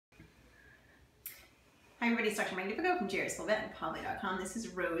Hi everybody, it's Dr. Magnifico from JRSFullVet.com. This is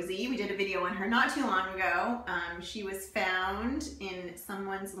Rosie. We did a video on her not too long ago. She was found in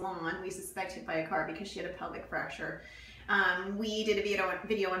someone's lawn. We suspect hit by a car because she had a pelvic fracture. We did a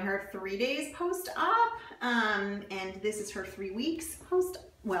video on her 3 days post-op, and this is her 3 weeks post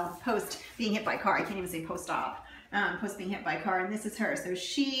being hit by a car. I can't even say post-op. Post being hit by a car, and this is her. So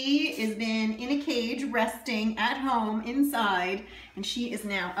she has been in a cage resting at home inside, and she is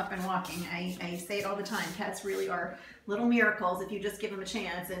now up and walking. I say it all the time, cats really are little miracles if you just give them a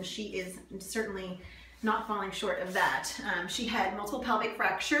chance, and she is certainly not falling short of that. She had multiple pelvic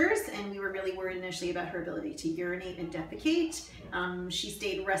fractures, and we were really worried initially about her ability to urinate and defecate. She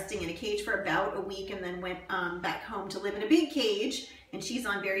stayed resting in a cage for about a week and then went back home to live in a big cage, and she's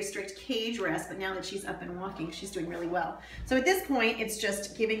on very strict cage rest, but now that she's up and walking, she's doing really well. So at this point, it's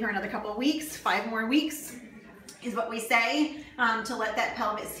just giving her another couple of weeks, 5 more weeks is what we say, to let that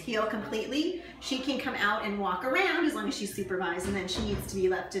pelvis heal completely. She can come out and walk around as long as she's supervised, and then she needs to be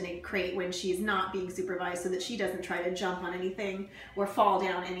left in a crate when she's not being supervised so that she doesn't try to jump on anything or fall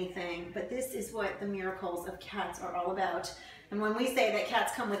down anything. But this is what the miracles of cats are all about. And when we say that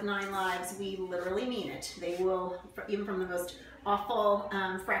cats come with 9 lives, we literally mean it. They will, even from the most awful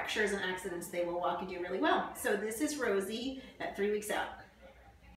fractures and accidents, they will walk and do really well. So this is Rosie at 3 weeks out.